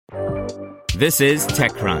This is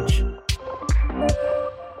TechCrunch.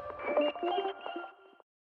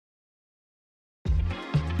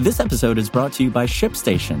 This episode is brought to you by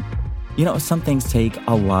ShipStation. You know, some things take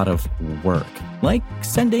a lot of work, like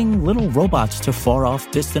sending little robots to far-off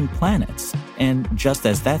distant planets. And just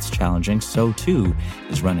as that's challenging, so too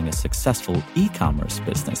is running a successful e-commerce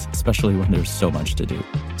business, especially when there's so much to do.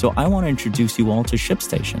 So I want to introduce you all to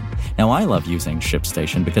ShipStation. Now, I love using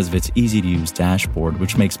ShipStation because of its easy-to-use dashboard,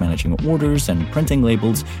 which makes managing orders and printing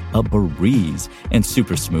labels a breeze and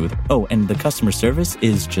super smooth. Oh, and the customer service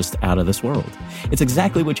is just out of this world. It's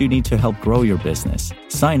exactly what you need to help grow your business.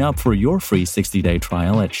 Sign up for your free 60-day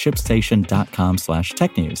trial at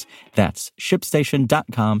shipstation.com/technews. That's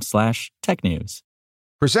shipstation.com/technews.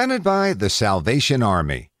 Presented by the Salvation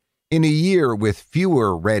Army. In a year with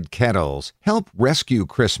fewer red kettles, help rescue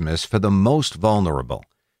Christmas for the most vulnerable.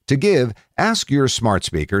 To give, ask your smart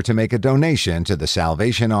speaker to make a donation to the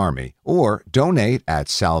Salvation Army or donate at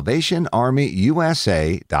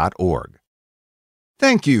salvationarmyusa.org.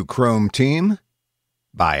 Thank you, Chrome Team.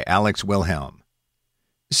 By Alex Wilhelm.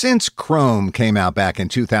 Since Chrome came out back in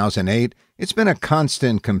 2008, it's been a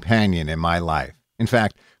constant companion in my life. In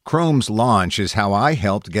fact, Chrome's launch is how I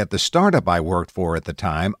helped get the startup I worked for at the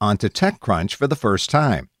time onto TechCrunch for the first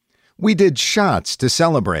time. We did shots to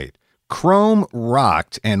celebrate. Chrome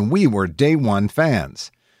rocked, and we were day one fans.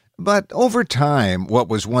 But over time, what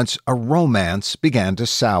was once a romance began to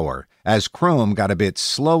sour, as Chrome got a bit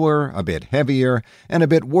slower, a bit heavier, and a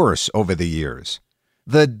bit worse over the years.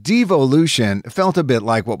 The devolution felt a bit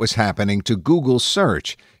like what was happening to Google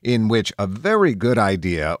search, in which a very good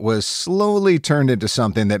idea was slowly turned into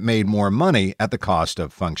something that made more money at the cost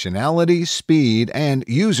of functionality, speed, and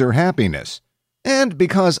user happiness. And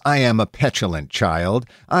because I am a petulant child,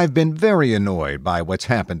 I've been very annoyed by what's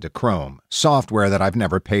happened to Chrome, software that I've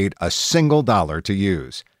never paid a single dollar to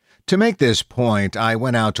use. To make this point, I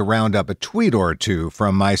went out to round up a tweet or two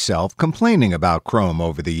from myself complaining about Chrome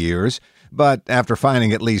over the years, but after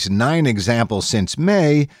finding at least 9 examples since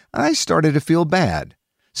May, I started to feel bad.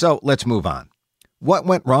 So let's move on. What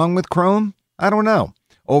went wrong with Chrome? I don't know.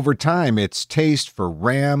 Over time, its taste for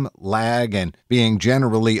RAM, lag, and being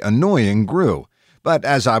generally annoying grew. But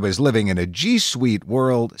as I was living in a G Suite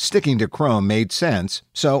world, sticking to Chrome made sense,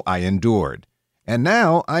 so I endured. And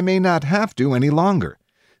now I may not have to any longer.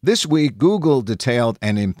 This week, Google detailed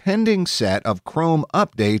an impending set of Chrome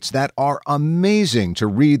updates that are amazing to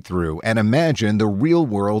read through and imagine the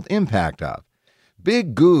real-world impact of.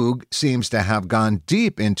 Big Goog seems to have gone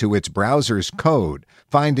deep into its browser's code,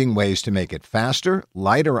 finding ways to make it faster,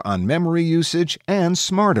 lighter on memory usage, and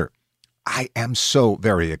smarter. I am so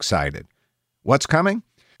very excited. What's coming?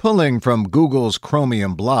 Pulling from Google's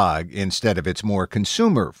Chromium blog instead of its more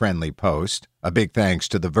consumer-friendly post, a big thanks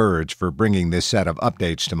to The Verge for bringing this set of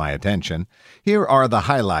updates to my attention, here are the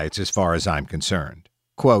highlights as far as I'm concerned.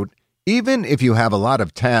 Quote, even if you have a lot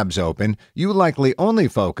of tabs open, you likely only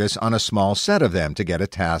focus on a small set of them to get a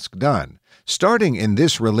task done. Starting in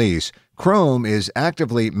this release, Chrome is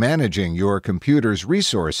actively managing your computer's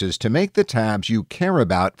resources to make the tabs you care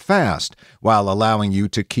about fast, while allowing you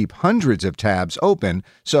to keep hundreds of tabs open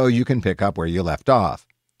so you can pick up where you left off.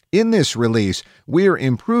 In this release, we're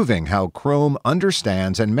improving how Chrome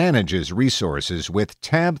understands and manages resources with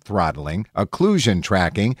tab throttling, occlusion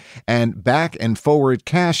tracking, and back and forward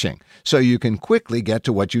caching, so you can quickly get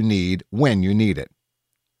to what you need when you need it.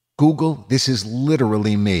 Google, this is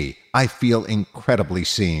literally me. I feel incredibly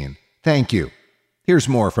seen. Thank you. Here's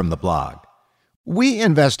more from the blog. We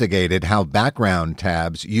investigated how background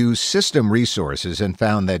tabs use system resources and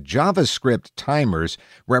found that JavaScript timers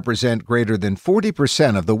represent greater than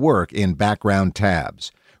 40% of the work in background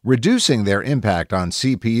tabs. Reducing their impact on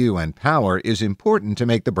CPU and power is important to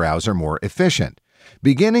make the browser more efficient.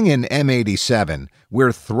 Beginning in M87,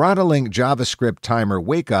 we're throttling JavaScript timer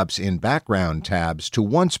wake-ups in background tabs to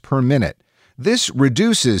once per minute. This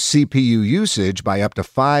reduces CPU usage by up to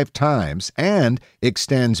 5 times and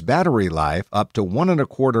extends battery life up to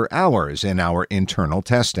 1.25 hours in our internal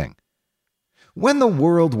testing. When the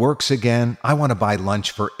world works again, I want to buy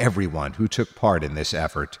lunch for everyone who took part in this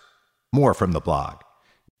effort. More from the blog.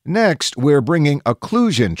 Next, we're bringing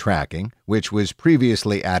occlusion tracking, which was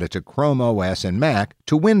previously added to Chrome OS and Mac,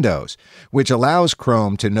 to Windows, which allows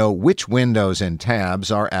Chrome to know which windows and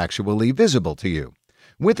tabs are actually visible to you.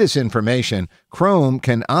 With this information, Chrome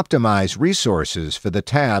can optimize resources for the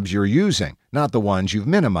tabs you're using, not the ones you've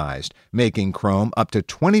minimized, making Chrome up to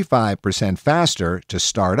 25% faster to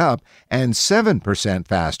start up and 7%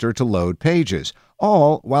 faster to load pages,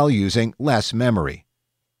 all while using less memory.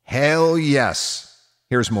 Hell yes!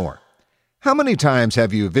 Here's more. How many times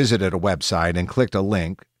have you visited a website and clicked a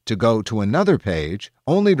link to go to another page,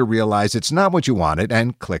 only to realize it's not what you wanted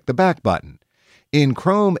and click the back button. In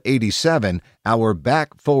Chrome 87, our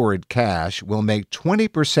back-forward cache will make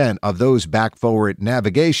 20% of those back-forward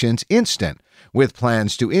navigations instant, with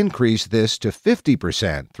plans to increase this to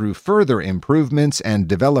 50% through further improvements and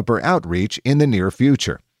developer outreach in the near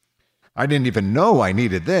future. I didn't even know I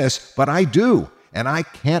needed this, but I do, and I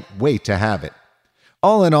can't wait to have it.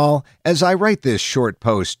 All in all, as I write this short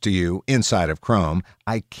post to you inside of Chrome,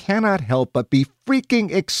 I cannot help but be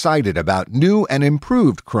freaking excited about new and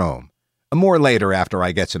improved Chrome. More later after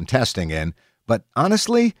I get some testing in, but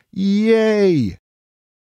honestly, yay!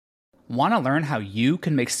 Want to learn how you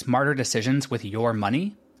can make smarter decisions with your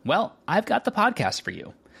money? Well, I've got the podcast for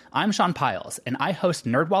you. I'm Sean Piles, and I host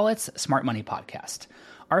NerdWallet's Smart Money Podcast.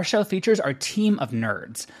 Our show features our team of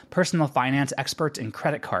nerds, personal finance experts in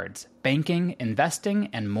credit cards, banking, investing,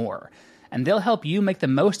 and more. And they'll help you make the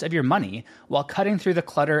most of your money while cutting through the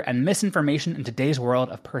clutter and misinformation in today's world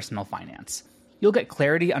of personal finance. You'll get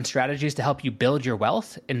clarity on strategies to help you build your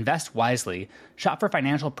wealth, invest wisely, shop for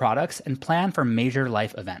financial products, and plan for major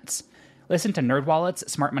life events. Listen to NerdWallet's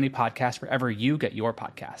Smart Money Podcast wherever you get your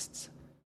podcasts.